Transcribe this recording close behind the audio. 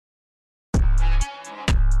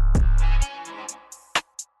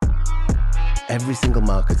every single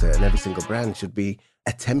marketer and every single brand should be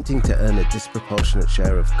attempting to earn a disproportionate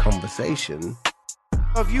share of conversation.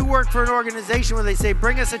 If you work for an organization where they say,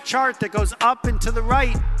 bring us a chart that goes up and to the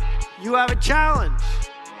right, you have a challenge.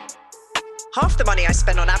 Half the money I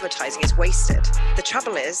spend on advertising is wasted. The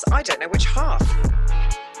trouble is, I don't know which half.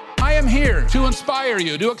 I am here to inspire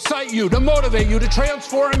you, to excite you, to motivate you, to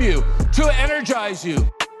transform you, to energize you.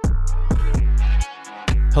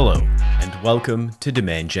 Hello, and welcome to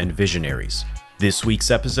Demand Gen Visionaries. This week's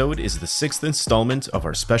episode is the 6th installment of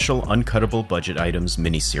our special Uncuttable Budget Items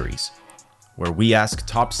mini-series, where we ask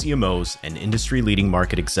top CMOs and industry-leading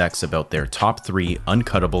market execs about their top 3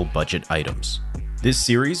 uncuttable budget items. This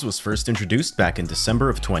series was first introduced back in December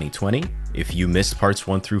of 2020. If you missed parts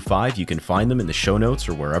 1 through 5, you can find them in the show notes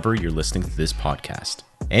or wherever you're listening to this podcast.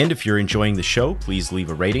 And if you're enjoying the show, please leave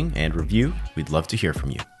a rating and review. We'd love to hear from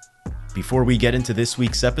you. Before we get into this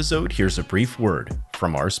week's episode, here's a brief word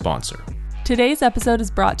from our sponsor. Today's episode is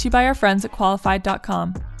brought to you by our friends at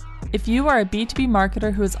Qualified.com. If you are a B2B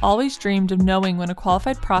marketer who has always dreamed of knowing when a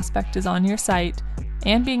qualified prospect is on your site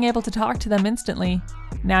and being able to talk to them instantly,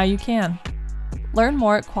 now you can. Learn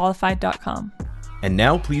more at Qualified.com. And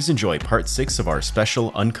now please enjoy part 6 of our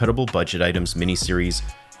special Uncuttable Budget Items mini-series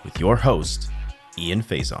with your host, Ian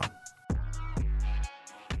Faison.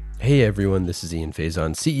 Hey everyone, this is Ian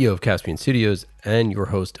Faison, CEO of Caspian Studios and your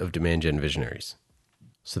host of Demand Gen Visionaries.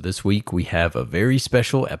 So this week we have a very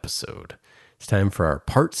special episode. It's time for our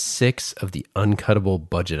part 6 of the Uncuttable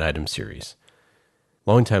Budget Item series.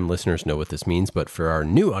 Longtime listeners know what this means, but for our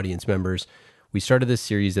new audience members, we started this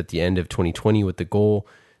series at the end of 2020 with the goal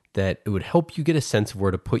that it would help you get a sense of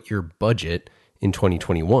where to put your budget in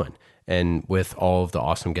 2021. And with all of the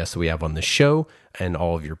awesome guests that we have on the show and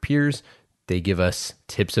all of your peers, they give us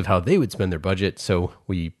tips of how they would spend their budget, so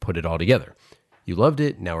we put it all together. You loved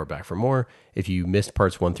it, now we're back for more. If you missed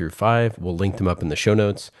parts 1 through 5, we'll link them up in the show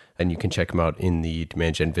notes, and you can check them out in the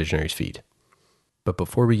Demand Gen Visionaries feed. But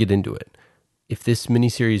before we get into it, if this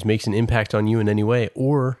miniseries makes an impact on you in any way,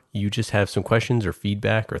 or you just have some questions or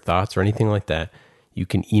feedback or thoughts or anything like that, you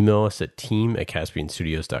can email us at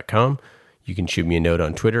team@caspianstudios.com. You can shoot me a note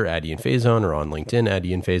on Twitter @IanFaison or on LinkedIn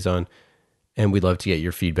 @IanFaison. And we'd love to get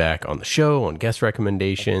your feedback on the show, on guest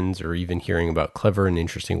recommendations, or even hearing about clever and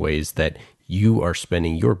interesting ways that you are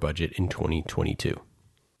spending your budget in 2022.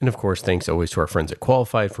 And of course, thanks always to our friends at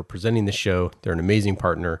Qualified for presenting the show. They're an amazing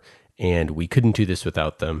partner, and we couldn't do this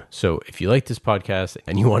without them. So if you like this podcast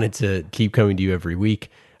and you want it to keep coming to you every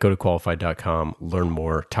week, go to qualified.com, learn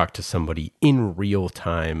more, talk to somebody in real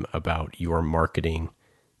time about your marketing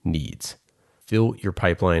needs. Fill your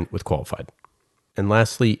pipeline with Qualified. And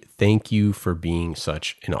lastly, thank you for being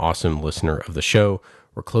such an awesome listener of the show.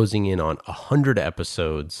 We're closing in on 100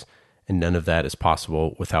 episodes, and none of that is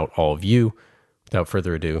possible without all of you. Without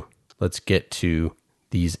further ado, let's get to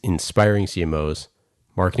these inspiring CMOs,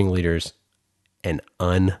 marketing leaders, and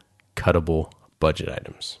uncuttable budget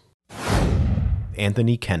items.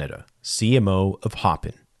 Anthony Kenneda, CMO of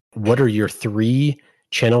Hopin. What are your 3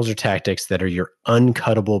 channels or tactics that are your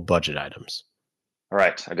uncuttable budget items? All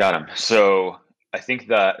right, I got them. So I think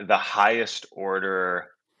the highest order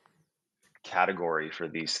category for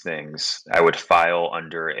these things, I would file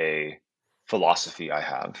under a philosophy I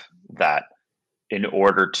have that in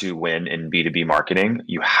order to win in B2B marketing,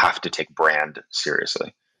 you have to take brand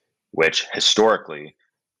seriously, which historically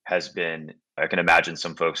has been, I can imagine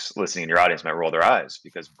some folks listening in your audience might roll their eyes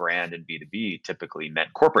because brand in B2B typically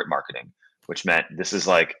meant corporate marketing, which meant this is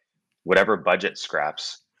like whatever budget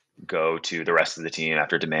scraps go to the rest of the team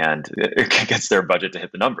after demand gets their budget to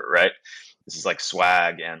hit the number, right? This is like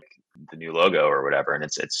swag and the new logo or whatever, and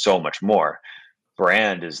it's so much more.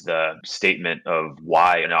 Brand is the statement of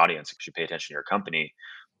why an audience should pay attention to your company.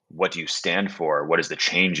 What do you stand for? What is the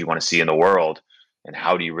change you want to see in the world? And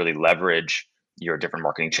how do you really leverage your different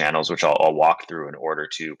marketing channels, which I'll walk through in order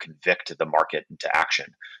to convict the market into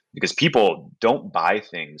action? Because people don't buy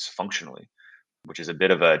things functionally, which is a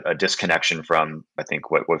bit of a disconnection from, I think,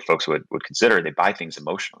 what folks would consider. They buy things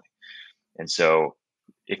emotionally. And so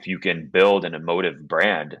if you can build an emotive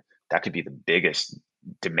brand, that could be the biggest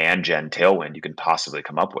demand gen tailwind you can possibly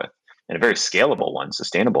come up with, and a very scalable one,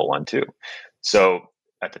 sustainable one too. So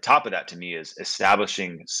at the top of that to me is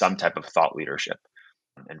establishing some type of thought leadership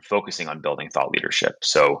and focusing on building thought leadership.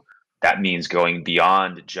 So that means going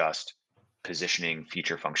beyond just positioning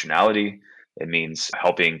feature functionality. It means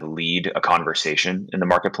helping lead a conversation in the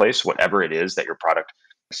marketplace, whatever it is that your product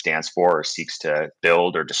stands for or seeks to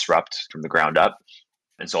build or disrupt from the ground up.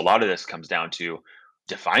 And so a lot of this comes down to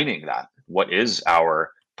defining that. What is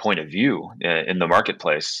our point of view in the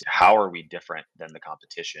marketplace? How are we different than the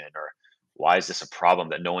competition? Or Why is this a problem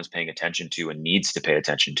that no one's paying attention to and needs to pay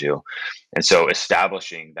attention to? And so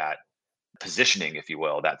establishing that positioning, if you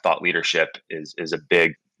will, that thought leadership is a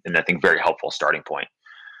big and I think very helpful starting point.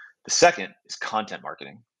 The second is content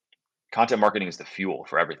marketing. Content marketing is the fuel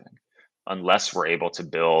for everything. Unless we're able to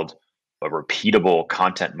build a repeatable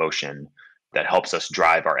content motion that helps us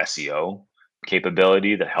drive our SEO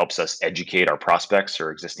capability, that helps us educate our prospects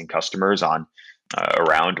or existing customers on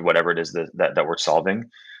around whatever it is that we're solving,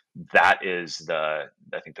 that is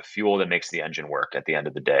I think the fuel that makes the engine work at the end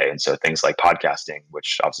of the day. And so things like podcasting,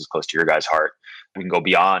 which obviously is close to your guys' heart, we can go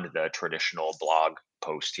beyond the traditional blog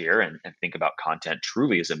post here and think about content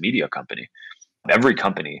truly as a media company. Every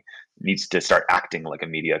company needs to start acting like a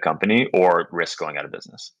media company or risk going out of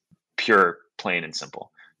business. Pure, plain and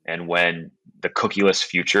simple. And when the cookieless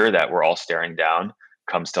future that we're all staring down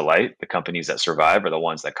comes to light, the companies that survive are the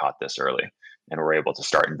ones that caught this early and were able to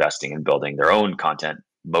start investing and building their own content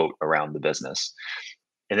moat around the business.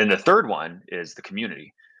 And then the third one is the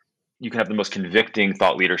community. You can have the most convicting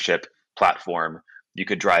thought leadership platform. You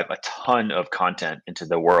could drive a ton of content into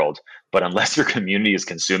the world, but unless your community is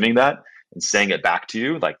consuming that and saying it back to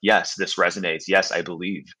you, like, yes, this resonates. Yes, I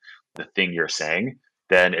believe the thing you're saying,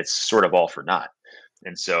 then it's sort of all for naught.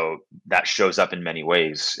 And so that shows up in many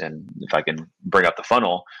ways. And if I can bring up the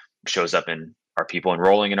funnel, it shows up in, are people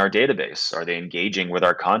enrolling in our database? Are they engaging with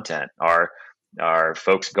our content? Are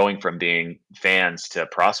folks going from being fans to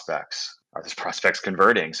prospects? Are those prospects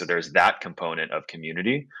converting? So there's that component of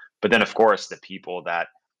community. But then, of course, the people that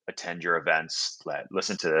attend your events, that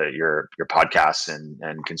listen to your podcasts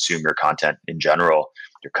and consume your content in general,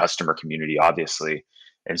 your customer community, obviously.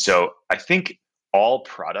 And so I think all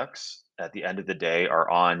products at the end of the day are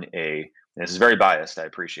on and this is very biased, I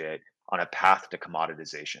appreciate, on a path to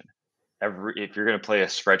commoditization. If you're going to play a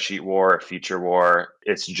spreadsheet war, a feature war,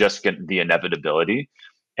 it's just the inevitability.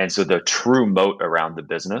 And so the true moat around the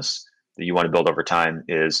business that you want to build over time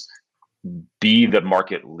is be the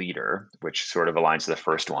market leader, which sort of aligns to the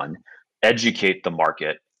first one, educate the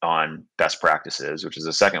market on best practices, which is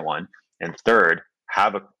the second one. And third,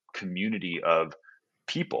 have a community of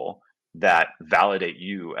people that validate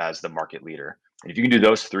you as the market leader. And if you can do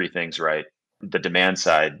those three things right, the demand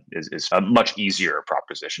side is a much easier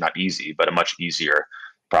proposition, not easy, but a much easier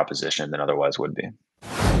proposition than otherwise would be.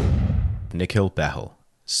 Nikhil Bahal,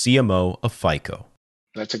 CMO of FICO.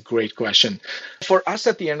 That's a great question. For us,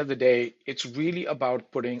 at the end of the day, it's really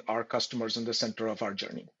about putting our customers in the center of our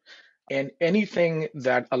journey. And anything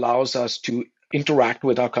that allows us to interact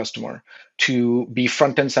with our customer, to be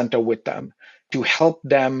front and center with them, to help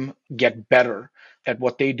them get better at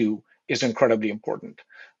what they do is incredibly important.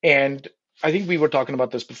 And I think we were talking about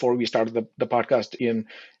this before we started the podcast,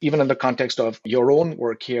 even in the context of your own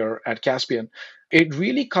work here at Caspian. It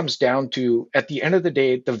really comes down to, at the end of the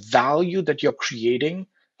day, the value that you're creating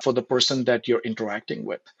for the person that you're interacting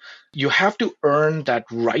with. You have to earn that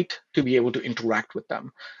right to be able to interact with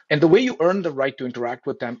them. And the way you earn the right to interact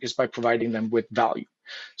with them is by providing them with value.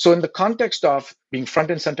 So in the context of being front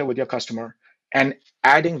and center with your customer and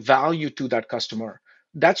adding value to that customer,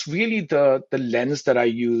 that's really the lens that I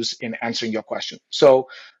use in answering your question. So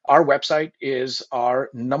our website is our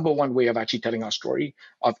number one way of actually telling our story,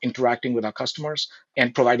 of interacting with our customers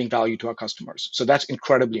and providing value to our customers. So that's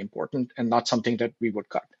incredibly important and not something that we would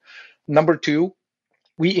cut. Number two,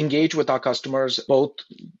 we engage with our customers both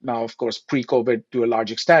now, of course, pre-COVID to a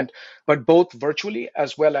large extent, but both virtually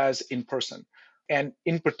as well as in person. And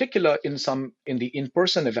in particular, in the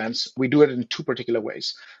in-person events, we do it in two particular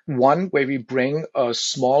ways. One, where we bring a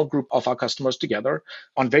small group of our customers together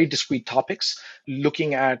on very discrete topics,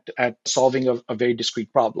 looking at solving a very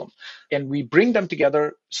discrete problem. And we bring them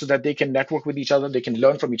together so that they can network with each other, they can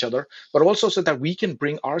learn from each other, but also so that we can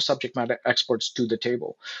bring our subject matter experts to the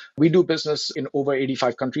table. We do business in over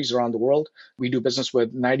 85 countries around the world. We do business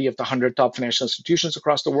with 90 of the 100 top financial institutions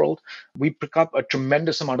across the world. We pick up a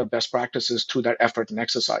tremendous amount of best practices through that effort and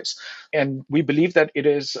exercise. And we believe that it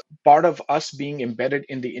is part of us being embedded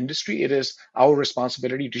in the industry. It is our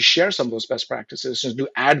responsibility to share some of those best practices and to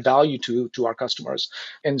add value to our customers.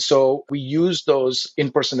 And so we use those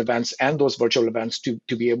in-person events and those virtual events to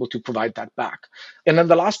be able to provide that back. And then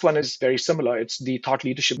the last one is very similar. It's the thought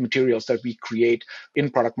leadership materials that we create in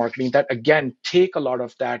product marketing that, again, take a lot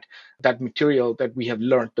of that material that we have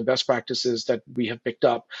learned, the best practices that we have picked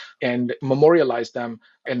up, and memorialize them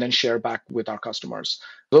and then share back with our customers.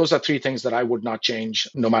 Those are three things that I would not change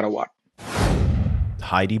no matter what.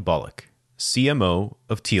 Heidi Bullock, CMO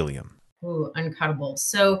of Telium. Ooh, Uncuttable.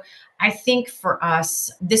 So I think for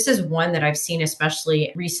us, this is one that I've seen,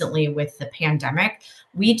 especially recently with the pandemic,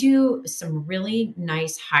 we do some really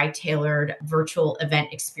nice, high-tailored virtual event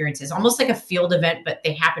experiences, almost like a field event, but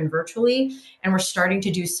they happen virtually. And we're starting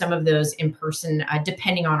to do some of those in person,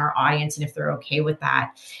 depending on our audience and if they're okay with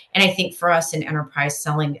that. And I think for us in enterprise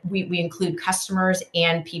selling, we include customers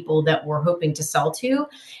and people that we're hoping to sell to.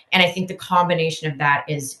 And I think the combination of that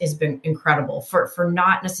has been incredible. For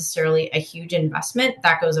not necessarily a huge investment,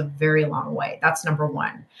 that goes a very long way. That's number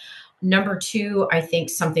one. Number two, I think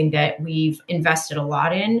something that we've invested a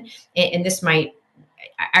lot in, and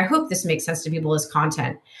I hope this makes sense to people, is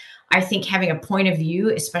content. I think having a point of view,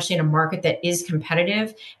 especially in a market that is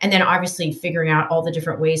competitive, and then obviously figuring out all the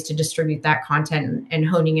different ways to distribute that content and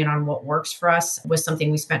honing in on what works for us was something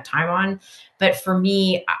we spent time on. But for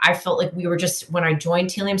me, I felt like we were just, when I joined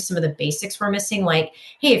Telium, some of the basics were missing. Like,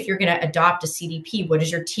 hey, if you're going to adopt a CDP, what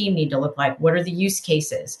does your team need to look like? What are the use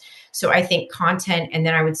cases? So I think content, and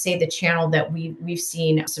then I would say the channel that we've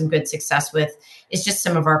seen some good success with is just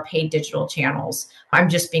some of our paid digital channels. I'm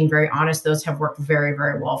just being very honest; those have worked very,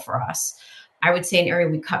 very well for us. I would say an area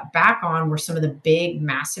we cut back on were some of the big,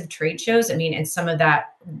 massive trade shows. I mean, and some of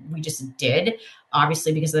that we just did,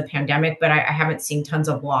 obviously because of the pandemic, but I haven't seen tons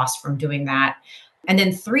of loss from doing that. And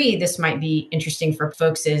then three, this might be interesting for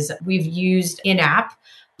folks, is we've used in-app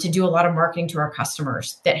to do a lot of marketing to our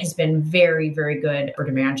customers that has been very, very good for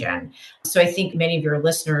demand gen. So I think many of your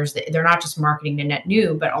listeners, they're not just marketing to net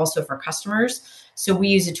new, but also for customers. So we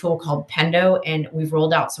use a tool called Pendo, and we've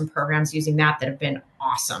rolled out some programs using that have been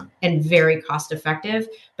awesome and very cost effective,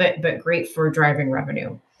 but great for driving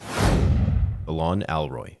revenue. Alon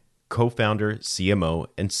Alroy, co-founder, CMO,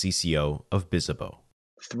 and CCO of Bizzabo.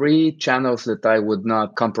 3 channels that I would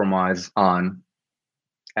not compromise on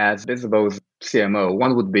as Bizzabo's CMO.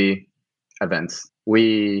 One would be events.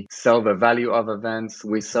 We sell the value of events.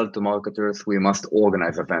 We sell to marketers. We must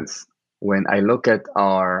organize events. When I look at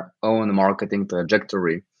our own marketing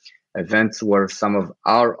trajectory, events were some of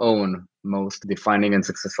our own most defining and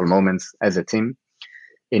successful moments as a team.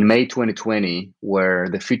 In May 2020, where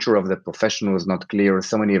the future of the profession was not clear,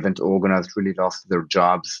 so many event organizers really lost their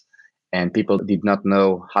jobs and people did not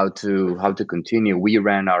know how to continue. We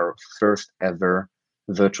ran our first ever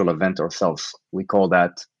virtual event ourselves. We call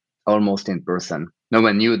that almost in person. No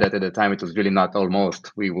one knew that at the time it was really not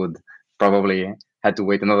almost. We would probably had to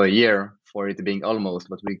wait another year for it being almost,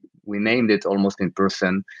 but we named it almost in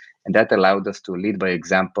person. And that allowed us to lead by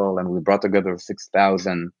example. And we brought together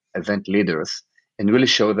 6,000 event leaders and really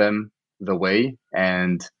show them the way.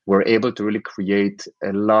 And we're able to really create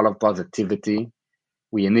a lot of positivity.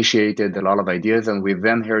 We initiated a lot of ideas, and we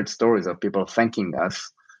then heard stories of people thanking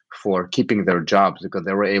us for keeping their jobs because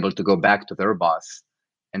they were able to go back to their boss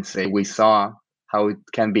and say, we saw how it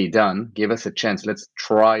can be done. Give us a chance. Let's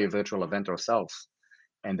try a virtual event ourselves.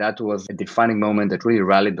 And that was a defining moment that really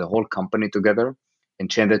rallied the whole company together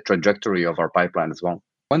and changed the trajectory of our pipeline as well.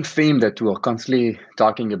 One theme that we're constantly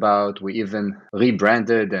talking about, we even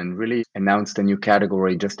rebranded and really announced a new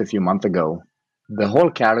category just a few months ago. The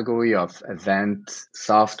whole category of event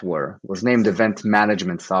software was named event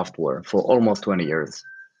management software for almost 20 years,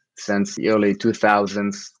 since the early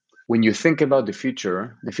 2000s. When you think about the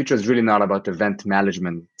future is really not about event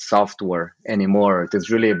management software anymore. It is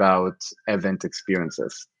really about event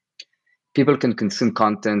experiences. People can consume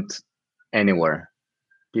content anywhere.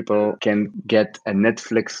 People can get a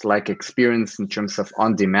Netflix-like experience in terms of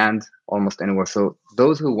on-demand almost anywhere. So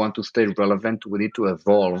those who want to stay relevant will need to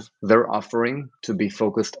evolve their offering to be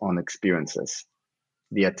focused on experiences.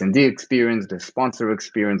 The attendee experience, the sponsor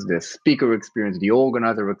experience, the speaker experience, the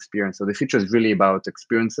organizer experience. So the future is really about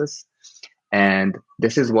experiences. And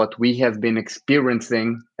this is what we have been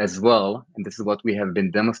experiencing as well. And this is what we have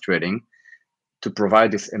been demonstrating to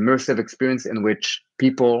provide this immersive experience in which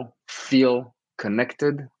people feel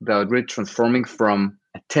connected. They're really transforming from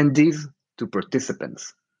attendees to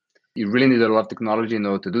participants. You really need a lot of technology in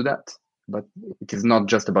order to do that. But it is not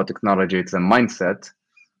just about technology. It's a mindset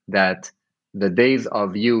that the days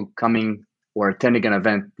of you coming or attending an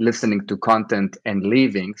event, listening to content and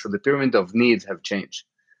leaving, so the pyramid of needs have changed.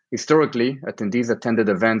 Historically, attendees attended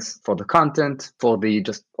events for the content, for the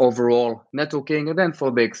just overall networking, and then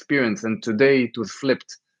for the experience. And today it was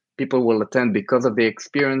flipped. People will attend because of the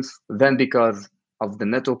experience, then because of the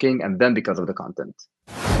networking, and then because of the content.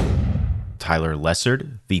 Tyler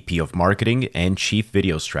Lessard, VP of Marketing and Chief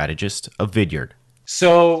Video Strategist of Vidyard.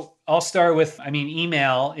 So I'll start with,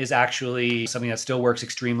 email is actually something that still works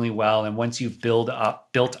extremely well. And once you've built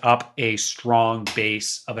up a strong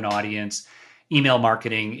base of an audience, email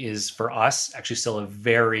marketing is for us actually still a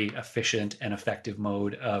very efficient and effective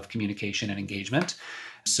mode of communication and engagement.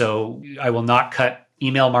 So I will not cut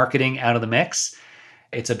email marketing out of the mix.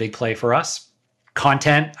 It's a big play for us.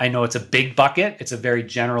 Content, I know it's a big bucket. It's a very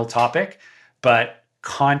general topic, but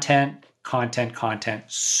content,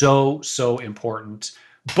 so important,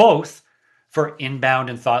 both for inbound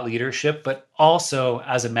and thought leadership, but also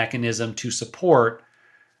as a mechanism to support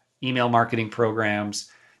email marketing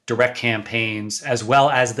programs, direct campaigns, as well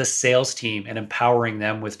as the sales team, and empowering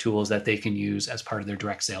them with tools that they can use as part of their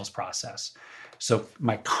direct sales process. So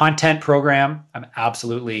my content program, I'm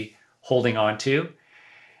absolutely holding on to.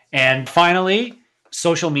 And finally,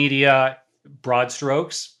 social media, broad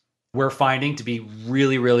strokes, we're finding to be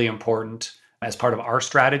really, really important as part of our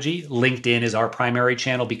strategy. LinkedIn is our primary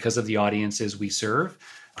channel because of the audiences we serve,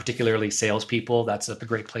 particularly salespeople. That's a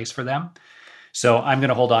great place for them. So I'm going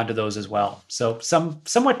to hold on to those as well. So some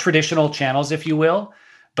somewhat traditional channels, if you will,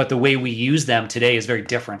 but the way we use them today is very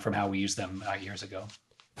different from how we used them years ago.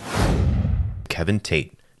 Kevin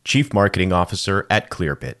Tate, Chief Marketing Officer at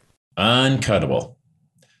Clearbit. Uncuttable.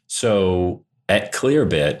 So at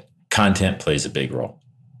Clearbit, content plays a big role.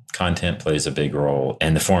 Content plays a big role.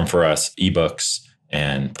 And the form for us, ebooks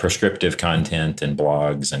and prescriptive content and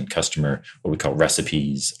blogs and customer, what we call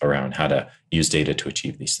recipes around how to use data to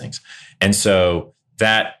achieve these things. And so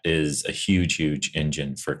that is a huge, huge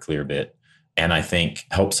engine for Clearbit. And I think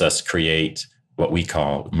helps us create what we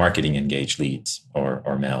call marketing engaged leads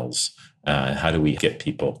or MELs. How do we get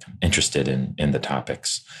people interested in the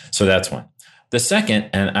topics? So that's one. The second,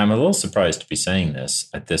 and I'm a little surprised to be saying this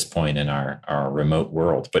at this point in our remote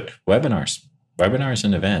world, but webinars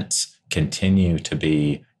and events continue to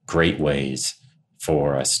be great ways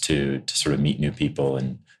for us to sort of meet new people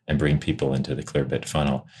and bring people into the Clearbit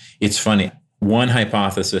funnel. It's funny. One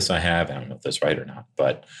hypothesis I have, I don't know if that's right or not,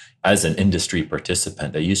 but as an industry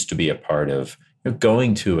participant, I used to be a part of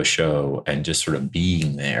going to a show and just sort of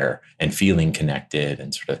being there and feeling connected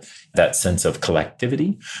and sort of that sense of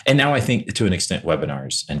collectivity. And now I think to an extent,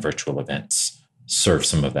 webinars and virtual events serve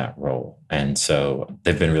some of that role. And so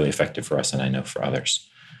they've been really effective for us, and I know for others.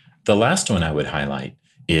 The last one I would highlight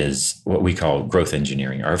is what we call growth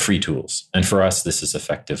engineering, our free tools. And for us, this is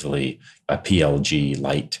effectively a PLG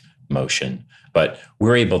light motion. But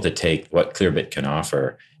we're able to take what Clearbit can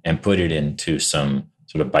offer and put it into some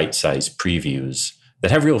sort of bite-sized previews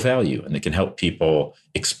that have real value and that can help people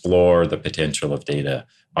explore the potential of data.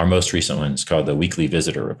 Our most recent one is called the Weekly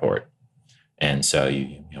Visitor Report. And so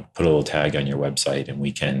you put a little tag on your website and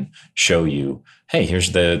we can show you, hey,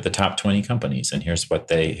 here's the top 20 companies and here's what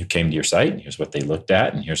who came to your site and here's what they looked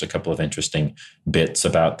at and here's a couple of interesting bits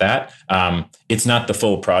about that. It's not the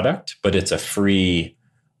full product, but it's a free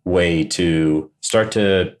way to start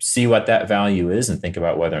to see what that value is and think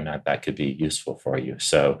about whether or not that could be useful for you.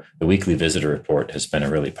 So the Weekly Visitor Report has been a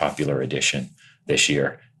really popular addition this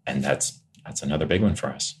year, and that's another big one for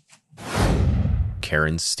us.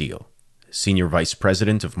 Karen Steele, Senior Vice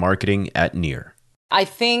President of Marketing at Near. I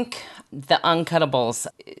think the Uncuttables,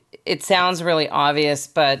 it sounds really obvious,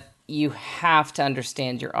 but you have to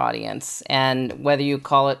understand your audience. And whether you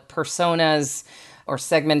call it personas or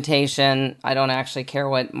segmentation, I don't actually care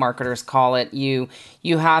what marketers call it. You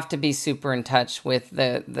have to be super in touch with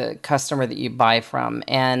the customer that you buy from.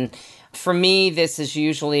 And for me, this is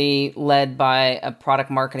usually led by a product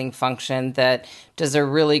marketing function that does a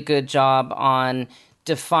really good job on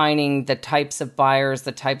defining the types of buyers,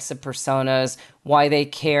 the types of personas, why they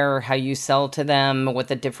care, how you sell to them, what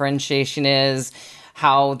the differentiation is,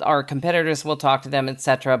 how our competitors will talk to them,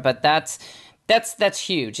 etc. But that's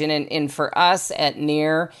huge. And for us at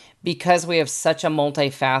Near, because we have such a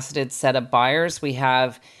multifaceted set of buyers, we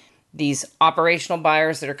have these operational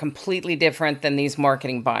buyers that are completely different than these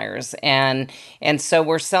marketing buyers. And so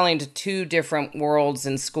we're selling to two different worlds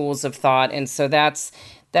and schools of thought. And so that's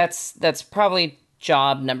probably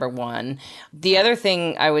job number one. The other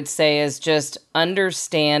thing I would say is just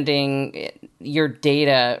understanding your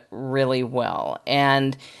data really well.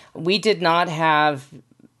 And we did not have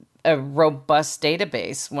a robust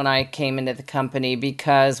database when I came into the company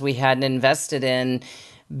because we hadn't invested in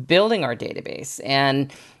building our database.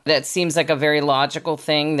 And that seems like a very logical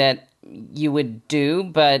thing that you would do,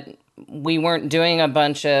 but we weren't doing a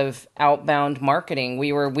bunch of outbound marketing.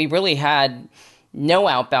 We really had no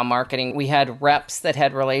outbound marketing. We had reps that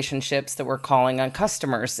had relationships that were calling on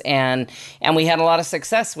customers, and we had a lot of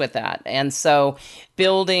success with that. And so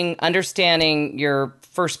understanding your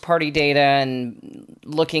first party data and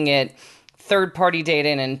looking at third party data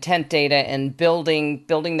and intent data and building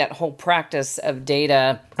that whole practice of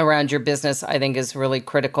data around your business, I think is really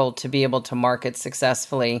critical to be able to market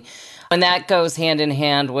successfully. And that goes hand in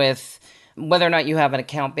hand with whether or not you have an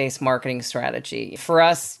account-based marketing strategy. For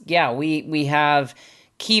us, we have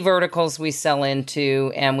key verticals we sell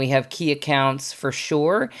into, and we have key accounts for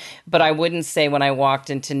sure. But I wouldn't say when I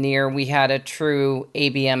walked into Near, we had a true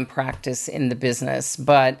ABM practice in the business.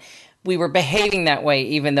 But we were behaving that way,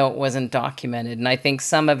 even though it wasn't documented. And I think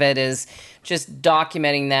some of it is just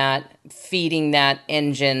documenting that, feeding that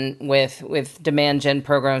engine with demand gen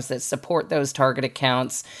programs that support those target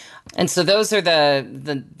accounts. And so those are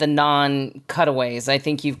the non-cutaways. I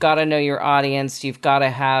think you've got to know your audience. You've got to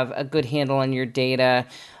have a good handle on your data.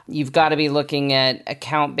 You've got to be looking at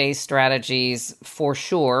account-based strategies for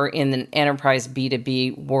sure in the enterprise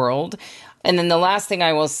B2B world. And then the last thing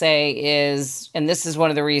I will say is, and this is one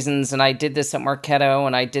of the reasons, and I did this at Marketo,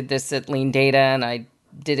 and I did this at Lean Data, and I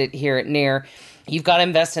did it here at Near, you've got to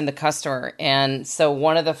invest in the customer. And so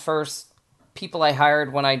one of the first people I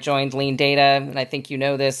hired when I joined Lean Data, and I think you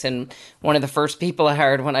know this, and one of the first people I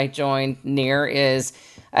hired when I joined Near is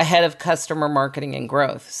a head of customer marketing and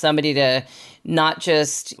growth, somebody to not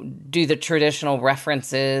just do the traditional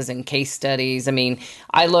references and case studies. I mean,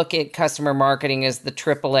 I look at customer marketing as the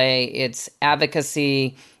AAA. It's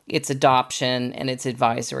advocacy, it's adoption, and it's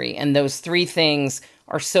advisory. And those three things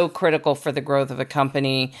are so critical for the growth of a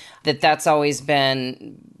company that's always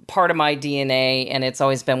been part of my DNA, and it's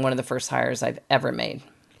always been one of the first hires I've ever made.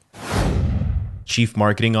 Chief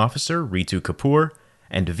Marketing Officer Ritu Kapoor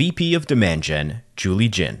and VP of Demand Gen, Julie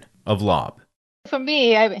Jin of Lob. For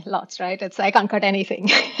me, I mean, lots, right? I can't cut anything.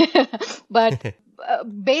 But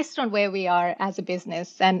based on where we are as a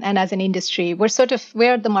business and as an industry, we're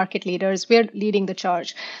the market leaders. We're leading the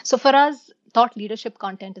charge. So for us, thought leadership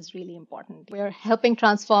content is really important. We're helping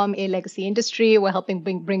transform a legacy industry. We're helping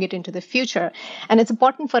bring it into the future. And it's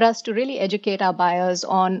important for us to really educate our buyers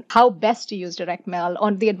on how best to use direct mail,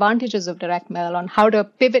 on the advantages of direct mail, on how to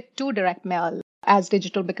pivot to direct mail as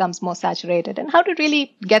digital becomes more saturated, and how to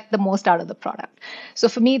really get the most out of the product. So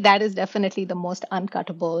for me, that is definitely the most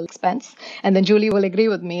uncuttable expense. And then Julie will agree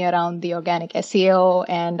with me around the organic SEO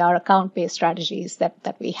and our account-based strategies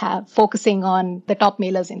that we have, focusing on the top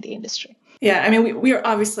mailers in the industry. Yeah, I mean, we are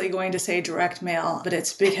obviously going to say direct mail, but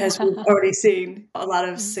it's because we've already seen a lot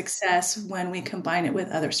of success when we combine it with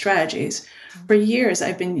other strategies. For years,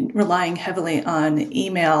 I've been relying heavily on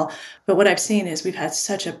email, but what I've seen is we've had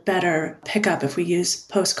such a better pickup if we use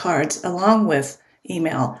postcards along with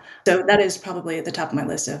email. So that is probably at the top of my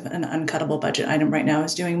list of an uncuttable budget item right now,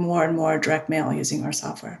 is doing more and more direct mail using our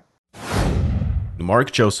software.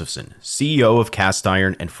 Mark Josephson, CEO of Cast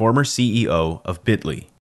Iron and former CEO of Bitly.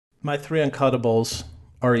 My three uncuttables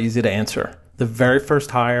are easy to answer. The very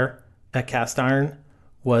first hire at Cast Iron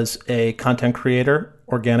was a content creator,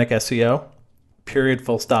 organic SEO, period,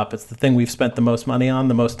 full stop. It's the thing we've spent the most money on,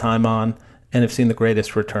 the most time on, and have seen the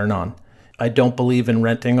greatest return on. I don't believe in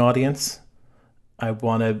renting audience. I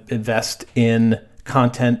want to invest in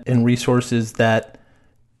content and resources that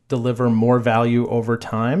deliver more value over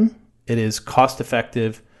time. It is cost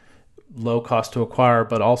effective, low cost to acquire,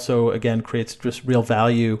 but also, again, creates just real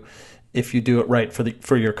value if you do it right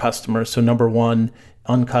for your customers. So number one,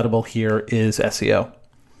 uncuttable here is SEO.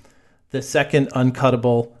 The second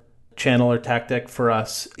uncuttable channel or tactic for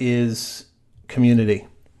us is community.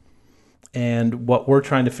 And what we're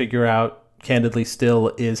trying to figure out, candidly still,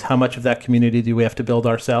 is how much of that community do we have to build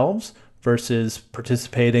ourselves versus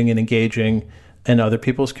participating and engaging in other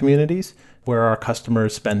people's communities where our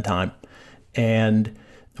customers spend time. And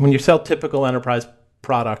when you sell typical enterprise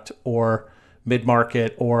product or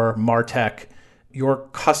mid-market or MarTech, your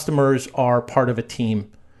customers are part of a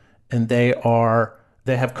team, and they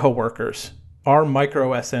have coworkers. Our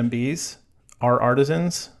micro SMBs, our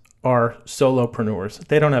artisans, are solopreneurs.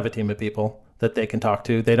 They don't have a team of people that they can talk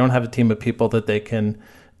to. They don't have a team of people that they can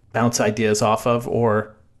bounce ideas off of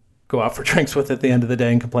or go out for drinks with at the end of the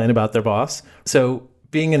day and complain about their boss. So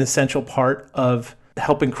being an essential part of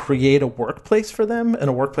helping create a workplace for them and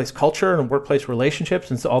a workplace culture and workplace relationships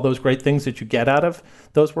and so all those great things that you get out of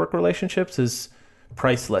those work relationships is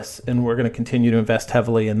priceless. And we're going to continue to invest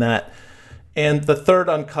heavily in that. And the third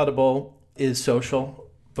uncuttable is social,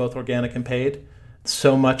 both organic and paid.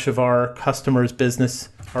 So much of our customers' business,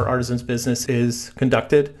 our artisans' business, is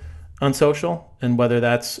conducted on social. And whether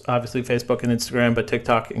that's obviously Facebook and Instagram, but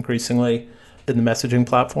TikTok increasingly in the messaging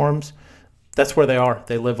platforms, that's where they are.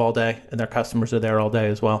 They live all day, and their customers are there all day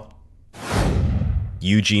as well.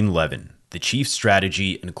 Eugene Levin, the Chief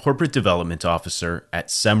Strategy and Corporate Development Officer at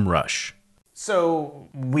SEMrush. So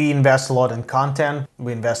we invest a lot in content.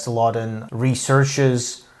 We invest a lot in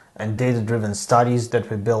researches and data-driven studies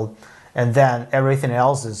that we build. And then everything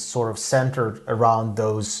else is sort of centered around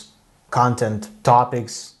those content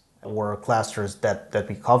topics or clusters that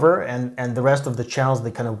we cover. And the rest of the channels,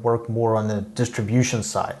 they kind of work more on the distribution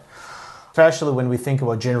side. especially when we think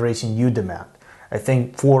about generating new demand. I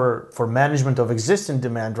think for management of existing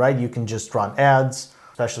demand, right, you can just run ads,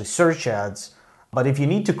 especially search ads. But if you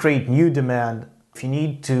need to create new demand, if you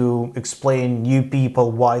need to explain new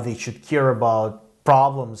people why they should care about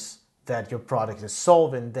problems that your product is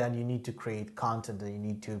solving, then you need to create content and you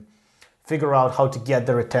need to figure out how to get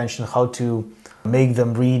their attention, how to make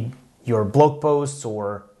them read your blog posts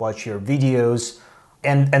or watch your videos.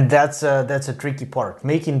 And that's a tricky part,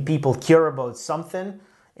 making people care about something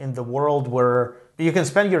in the world where you can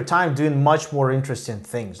spend your time doing much more interesting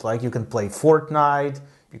things. Like you can play Fortnite,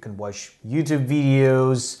 you can watch YouTube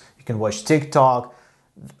videos, you can watch TikTok.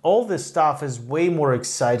 All this stuff is way more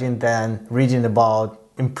exciting than reading about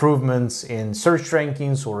improvements in search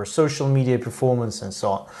rankings or social media performance and so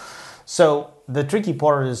on. So the tricky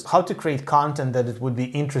part is how to create content that it would be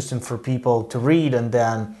interesting for people to read and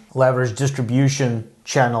then leverage distribution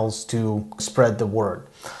channels to spread the word.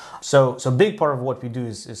 So a big part of what we do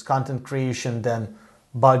is content creation, then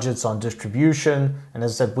budgets on distribution. And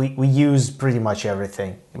as I said, we use pretty much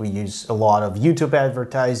everything. We use a lot of YouTube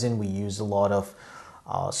advertising. We use a lot of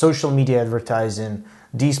social media advertising,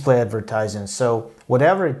 display advertising. So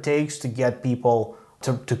whatever it takes to get people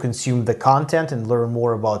to consume the content and learn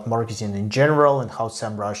more about marketing in general and how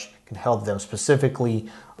SEMrush can help them specifically,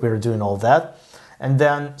 we're doing all that. And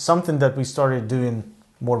then something that we started doing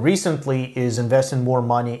more recently is investing more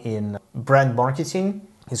money in brand marketing.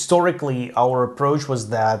 Historically, our approach was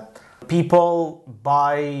that people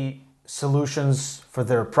buy solutions for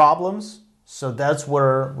their problems. So that's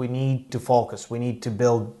where we need to focus. We need to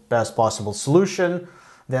build best possible solution,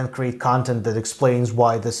 then create content that explains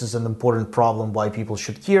why this is an important problem, why people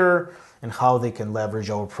should care, and how they can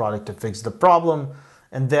leverage our product to fix the problem,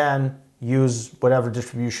 and then use whatever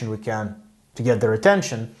distribution we can to get their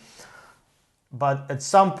attention. But at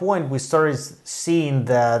some point, we started seeing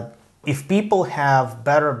that if people have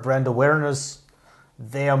better brand awareness,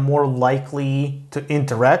 they are more likely to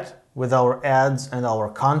interact with our ads and our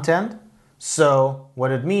content. So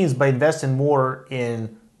what it means, by investing more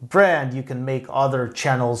in brand, you can make other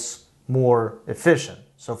channels more efficient.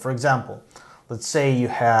 So for example, let's say you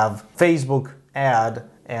have Facebook ad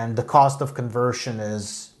and the cost of conversion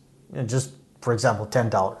is just, for example,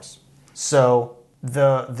 $10. So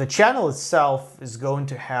the channel itself is going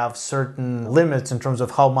to have certain limits in terms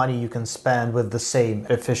of how money you can spend with the same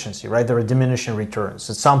efficiency, right? There are diminishing returns.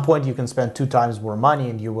 At some point, you can spend 2 times more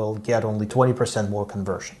money and you will get only 20% more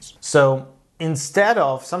conversions. So instead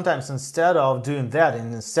of doing that,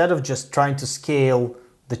 and instead of just trying to scale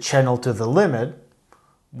the channel to the limit,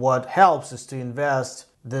 what helps is to invest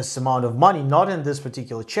this amount of money, not in this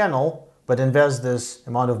particular channel, but invest this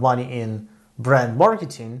amount of money in brand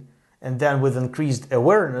marketing. And then with increased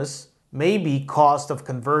awareness, maybe cost of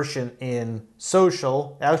conversion in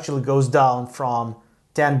social actually goes down from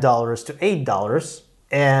 $10 to $8.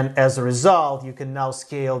 And as a result, you can now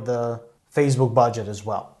scale the Facebook budget as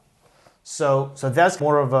well. So that's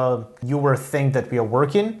more of a newer thing that we are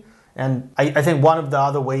working. And I think one of the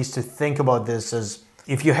other ways to think about this is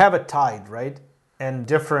if you have a tide, right? And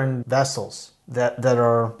different vessels that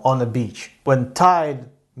are on the beach. When tide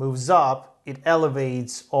moves up, it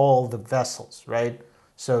elevates all the vessels, right?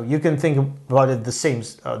 So you can think about it the same.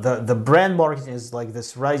 The brand marketing is like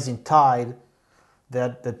this rising tide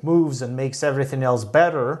that moves and makes everything else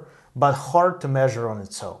better, but hard to measure on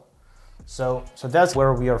its own. So that's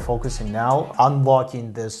where we are focusing now,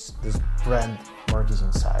 unlocking this brand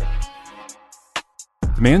marketing side.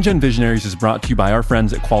 Demand Gen Visionaries is brought to you by our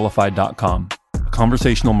friends at Qualified.com, a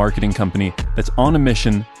conversational marketing company that's on a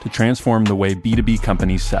mission to transform the way B2B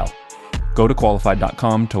companies sell. Go to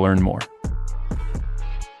Qualified.com to learn more.